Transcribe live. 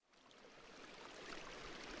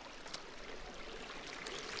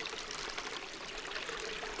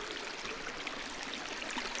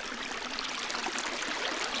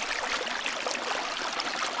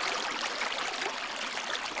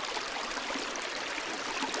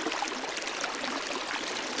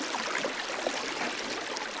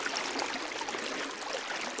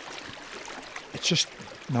It's just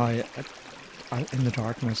now in the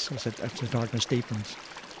darkness, as the darkness deepens,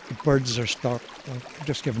 the birds are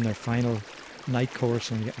just given their final night course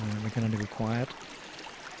and they're going to go quiet.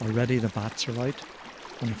 Already the bats are out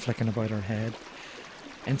and they're flicking about our head.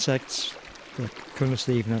 Insects, the coolness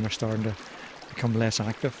of the evening, are starting to become less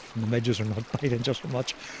active and the midges are not biting just as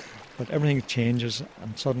much. But everything changes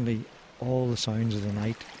and suddenly all the sounds of the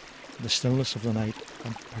night, the stillness of the night,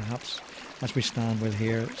 and perhaps as we stand, we'll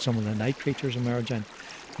hear some of the night creatures emerging.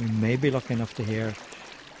 We may be lucky enough to hear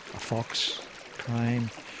a fox crying.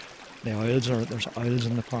 There's owls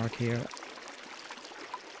in the park here.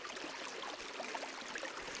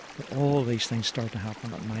 But all these things start to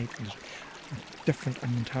happen at night. There's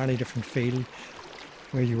an entirely different feel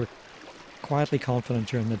where you were quietly confident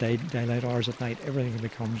during the daylight hours. At night everything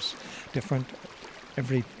becomes different.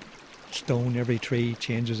 Every stone, every tree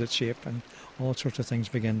changes its shape and all sorts of things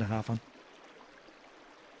begin to happen.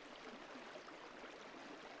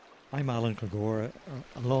 I'm Alan Kilgore,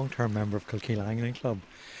 a long-term member of Kilkeel Angling Club,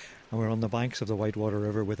 and we're on the banks of the Whitewater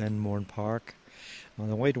River within Mourne Park. Now,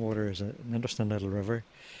 the Whitewater is an interesting little river.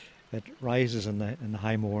 It rises in the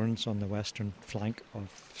high moorns on the western flank of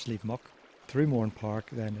Slieve Muck. Through Mourne Park,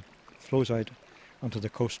 then it flows out onto the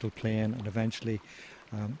coastal plain and eventually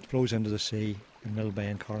flows into the sea in Mill Bay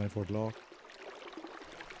and Carlingford Lough.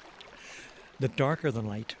 The darker the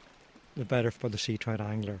night, the better for the sea trout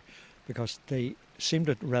angler, because they seem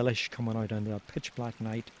to relish coming out into a pitch black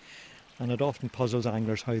night, and it often puzzles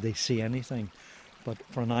anglers how they see anything. But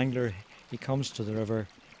for an angler, he comes to the river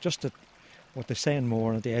just at what they say in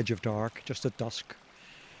Mourne, at the edge of dark, just at dusk.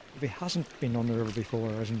 If he hasn't been on the river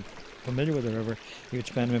before or isn't familiar with the river, he would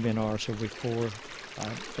spend maybe an hour or so before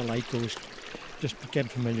the light goes, just getting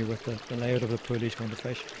familiar with the layout of the pool he's going to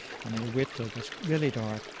fish, and he'll wait till it's really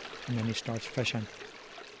dark and then he starts fishing.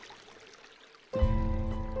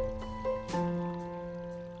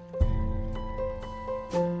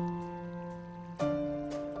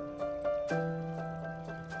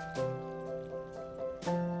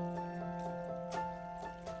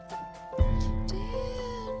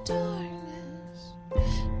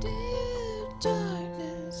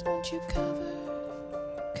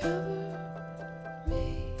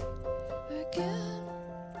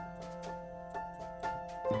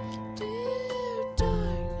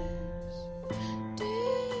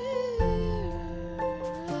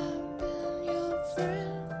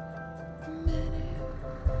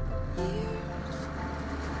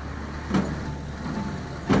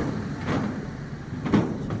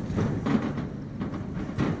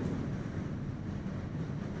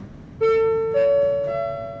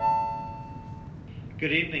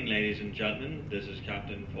 Good evening, ladies and gentlemen. This is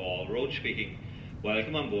Captain Paul Roach speaking.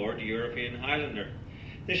 Welcome on board the European Highlander.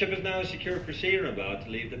 The ship is now secure for sea and about to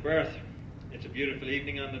leave the berth. It's a beautiful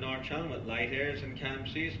evening on the North Channel with light airs and calm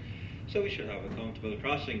seas, so we should have a comfortable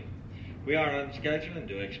crossing. We are on schedule and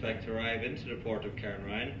do expect to arrive into the port of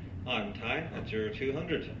Cairnryan on time at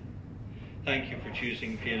 0200. Thank you for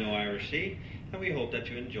choosing P&O Irish Sea, and we hope that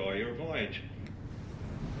you enjoy your voyage.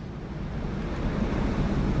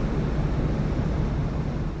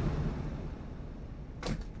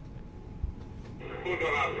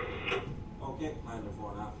 Okay, Highlander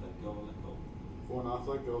 4.5, let go, let go. 4.5,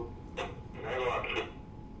 let go.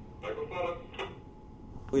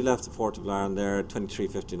 We left the Port of Larne there at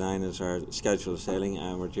 23:59 is our scheduled sailing,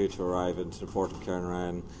 and we're due to arrive into the Port of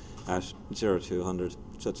Cairnryan at 0200,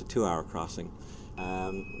 so it's a 2-hour crossing.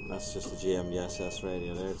 That's just the GMDSS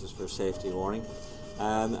radio there, just for safety warning.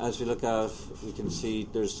 As we look out, we can see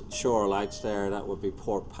there's shore lights there. That would be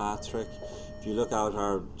Port Patrick. If you look out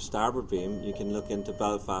our starboard beam, you can look into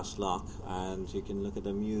Belfast Lough and you can look at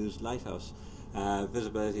the Mews Lighthouse.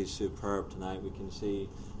 Visibility is superb tonight. We can see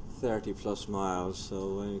 30 plus miles,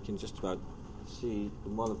 so you can just about see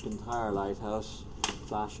the entire lighthouse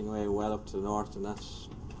flashing away well up to the north, and that's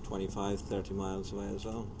 25-30 miles away as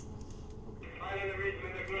well.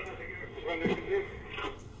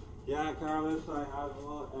 Yeah, Carlos, I have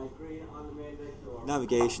green on the main deck door.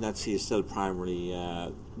 Navigation at sea is still primarily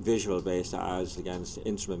visual based as against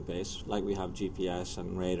instrument based, like we have GPS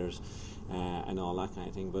and radars and all that kind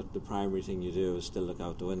of thing, but the primary thing you do is still look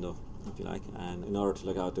out the window, if you like, and in order to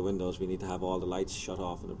look out the windows we need to have all the lights shut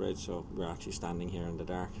off on the bridge, so we're actually standing here in the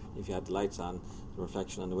dark. If you had the lights on, the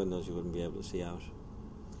reflection on the windows, you wouldn't be able to see out.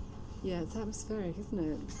 Yeah, it's atmospheric,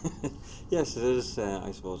 isn't it? Yes, it is.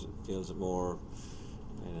 I suppose it feels more,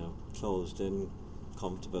 closed in,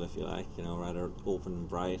 comfortable, if you like, rather open and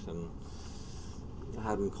bright, and I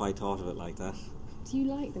hadn't quite thought of it like that. Do you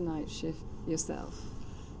like the night shift yourself?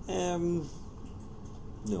 No.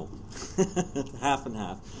 Half and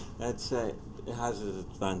half. it has its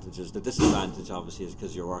advantages. The disadvantage, obviously, is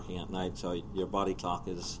because you're working at night, so your body clock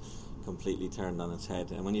is completely turned on its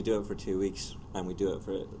head. And when you do it for 2 weeks, and we do it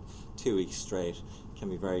for 2 weeks straight, it can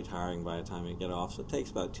be very tiring by the time you get off. So it takes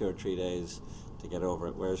about 2 or 3 days to get over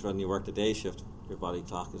it. Whereas when you work the day shift, your body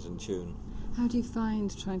clock is in tune. How do you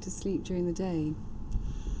find trying to sleep during the day?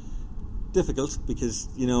 Difficult, because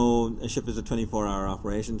a ship is a 24-hour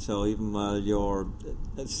operation, so even while you're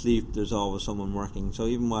asleep there's always someone working. So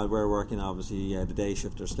even while we're working, obviously the day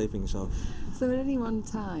shift are sleeping. So at any one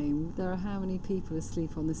time there are how many people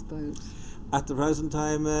asleep on this boat? at the present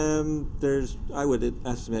time there's, I would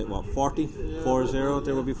estimate, 40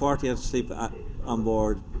 there will be 40 asleep on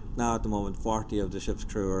board. Now at the moment 40 of the ship's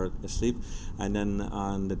crew are asleep, and then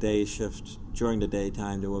on the day shift during the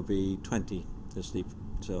daytime there will be 20 asleep.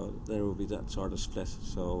 So there will be that sort of split.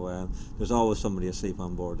 So there's always somebody asleep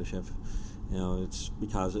on board the ship. It's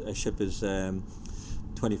because a ship is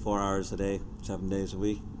 24 hours a day, 7 days a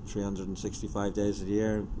week, 365 days a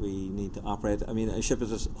year. We need to operate. I mean, a ship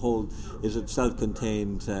is a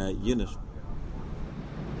self-contained unit.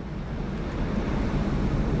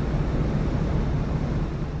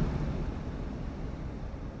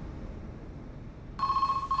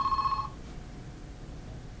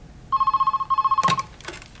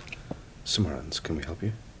 Samaritans, can we help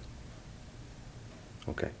you?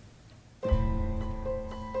 Okay.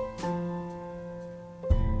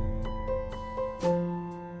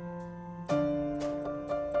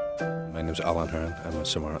 My name's Alan Hearn. I'm a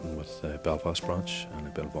Samaritan with the Belfast branch, and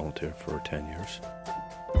I've been a volunteer for 10 years.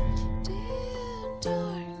 Dear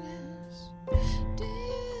darkness,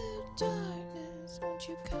 won't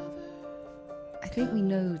you cover? I think we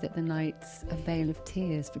know that the night's a veil of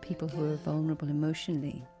tears for people who are vulnerable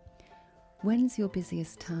emotionally. When's your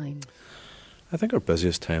busiest time? I think our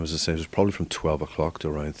busiest time, as I say, is probably from 12 o'clock to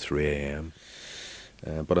around 3 a.m.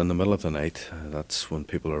 But in the middle of the night, that's when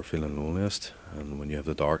people are feeling loneliest, and when you have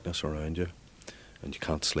the darkness around you and you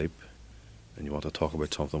can't sleep and you want to talk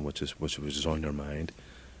about something which is on your mind.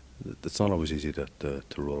 It's not always easy to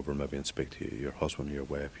roll over maybe and speak to your husband, your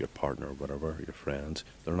wife, your partner, whatever, your friends.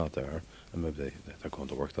 They're not there, and maybe they're going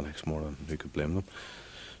to work the next morning. Who could blame them?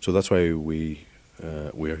 So that's why we're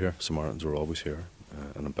here. Samaritans are always here.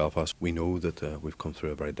 And in Belfast, we know that we've come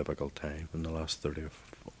through a very difficult time in the last 30 or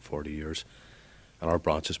 40 years. And our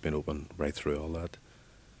branch has been open right through all that.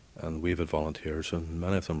 And we've had volunteers, and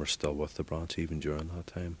many of them are still with the branch even during that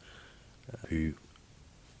time, who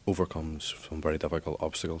overcomes some very difficult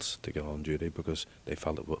obstacles to get on duty because they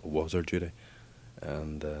felt it was their duty.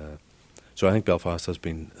 And so I think Belfast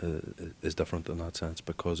is different in that sense,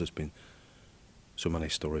 because there's been so many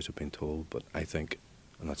stories have been told. But I think,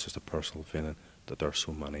 and that's just a personal feeling, that there are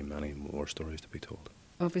so many more stories to be told.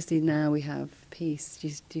 Obviously now we have peace.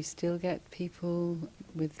 Do you still get people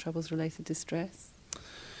with troubles related to stress?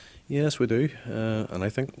 Yes, we do. And I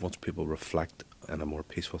think once people reflect in a more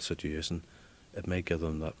peaceful situation, it may give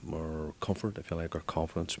them that more comfort, if you like, or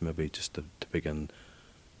confidence, maybe just to begin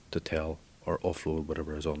to tell or offload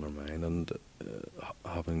whatever is on their mind. And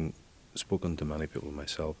having spoken to many people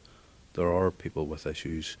myself, there are people with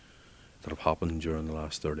issues that have happened during the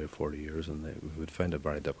last 30 or 40 years, and they would find it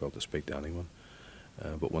very difficult to speak to anyone.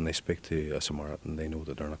 But when they speak to a Samaritan, they know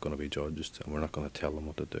that they're not going to be judged, and we're not going to tell them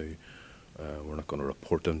what to do. We're not going to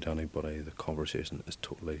report them to anybody. The conversation is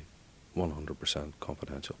totally 100%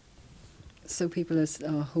 confidential. So people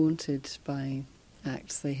are haunted by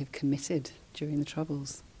acts they have committed during the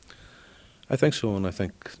Troubles? I think so, and I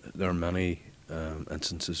think there are many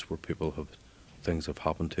instances where things have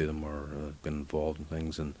happened to them or been involved in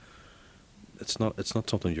things, and it's not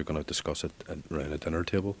something you're going to discuss around a dinner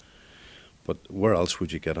table. But where else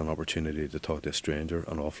would you get an opportunity to talk to a stranger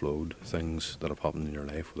and offload things that have happened in your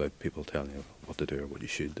life without people telling you what to do or what you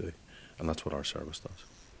should do? And that's what our service does.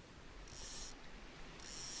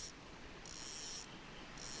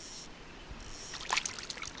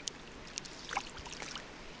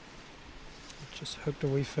 Just hooked a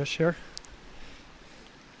wee fish here.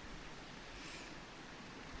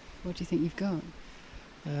 What do you think you've got?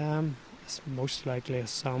 It's most likely a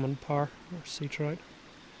salmon parr or sea trout.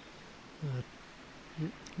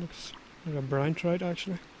 Looks like a brown trout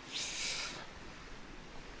actually.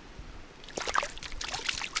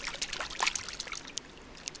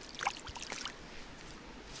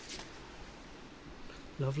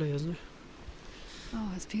 Lovely, isn't it?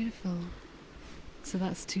 Oh, it's beautiful. So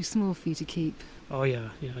that's too small for you to keep? Oh yeah,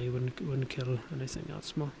 you wouldn't kill anything that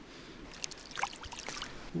small.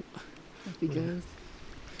 Off he goes.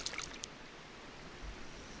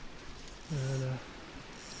 And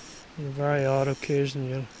on a very odd occasion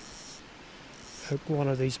you'll hook one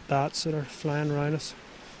of these bats that are flying around us.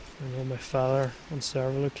 I know my father on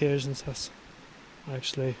several occasions has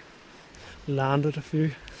actually landed a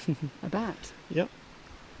few. A bat? Yep.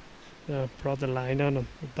 Brought the line in and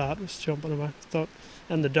the bat was jumping about. I thought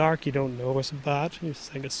in the dark you don't know it's a bat. You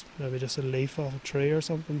think it's maybe just a leaf off a tree or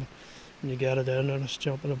something. But when you get it in and it's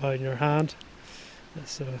jumping about in your hand,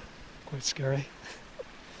 it's quite scary.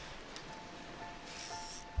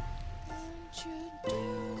 Won't you do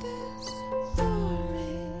this for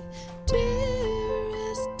me,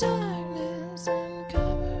 dearest darkness, and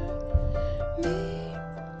cover me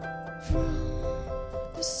from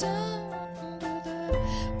the sound of the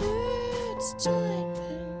words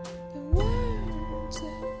tightening, the words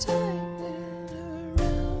that tighten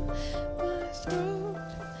around my throat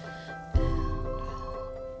and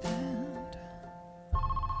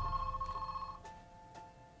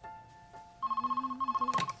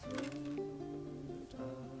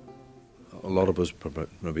A lot of us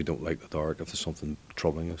maybe don't like the dark if there's something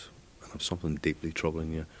troubling us, and if something deeply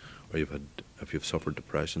troubling you, or if you've suffered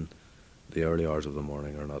depression, the early hours of the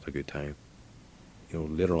morning are not a good time. You know,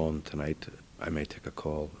 later on tonight, I may take a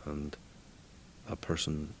call, and that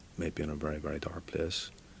person may be in a very, very dark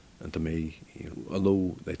place. And to me, you know,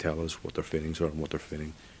 although they tell us what their feelings are and what they're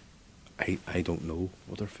feeling, I don't know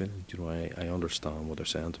what they're feeling. You know, I understand what they're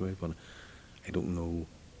saying to me, but I don't know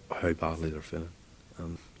how badly they're feeling.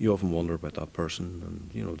 And you often wonder about that person, and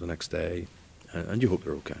you know, the next day, and you hope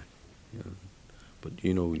they're okay. You know, but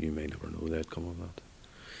you know, you may never know the outcome of that.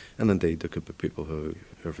 And indeed, there could be people who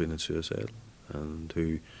are feeling suicidal and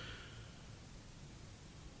who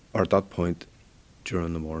are at that point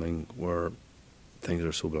during the morning where things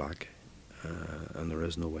are so black and there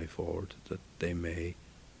is no way forward, that they may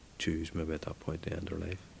choose maybe at that point to end their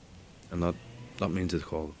life. And that means the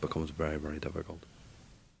call becomes very, very difficult.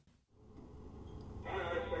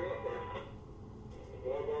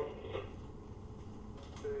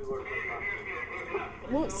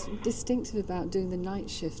 What's distinctive about doing the night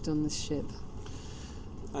shift on the ship?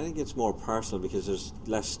 I think it's more personal because there's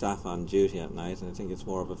less staff on duty at night, and I think it's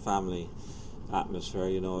more of a family atmosphere.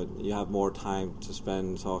 You know, you have more time to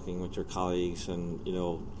spend talking with your colleagues, and you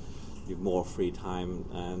know, you've more free time,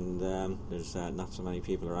 and there's not so many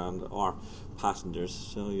people around or passengers,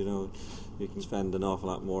 so you know, you can spend an awful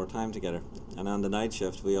lot more time together. And on the night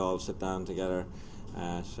shift, we all sit down together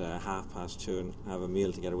at 2:30 and have a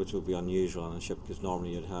meal together, which would be unusual on a ship, because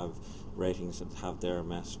normally you'd have ratings that have their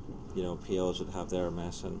mess, you know, POs would have their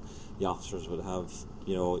mess, and the officers would have,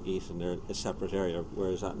 you know, eat in a separate area,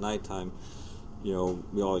 whereas at night time, you know,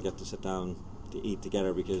 we all get to sit down to eat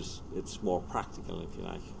together because it's more practical, if you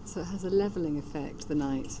like. So it has a levelling effect, the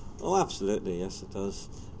night? Oh, absolutely, yes, it does.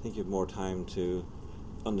 I think you have more time to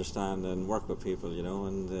understand and work with people, you know,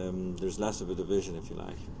 and there's less of a division, if you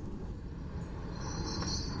like.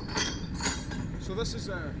 So this is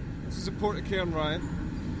a port of Cairnryan.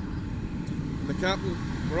 The captain,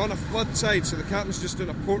 we're on a flood tide, so the captain's just doing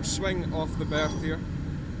a port swing off the berth here.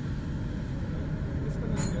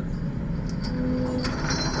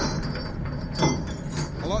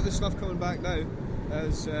 A lot of the stuff coming back now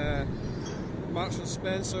is Marks and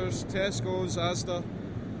Spencer's, Tesco's, Asda.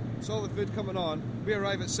 It's all the food coming on. We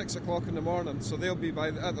arrive at 6 o'clock in the morning, so they'll be at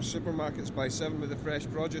their supermarkets by 7 with the fresh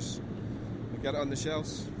produce. Get it on the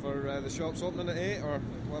shelves for the shops opening at 8 or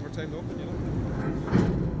whatever time they open, you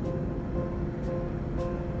know.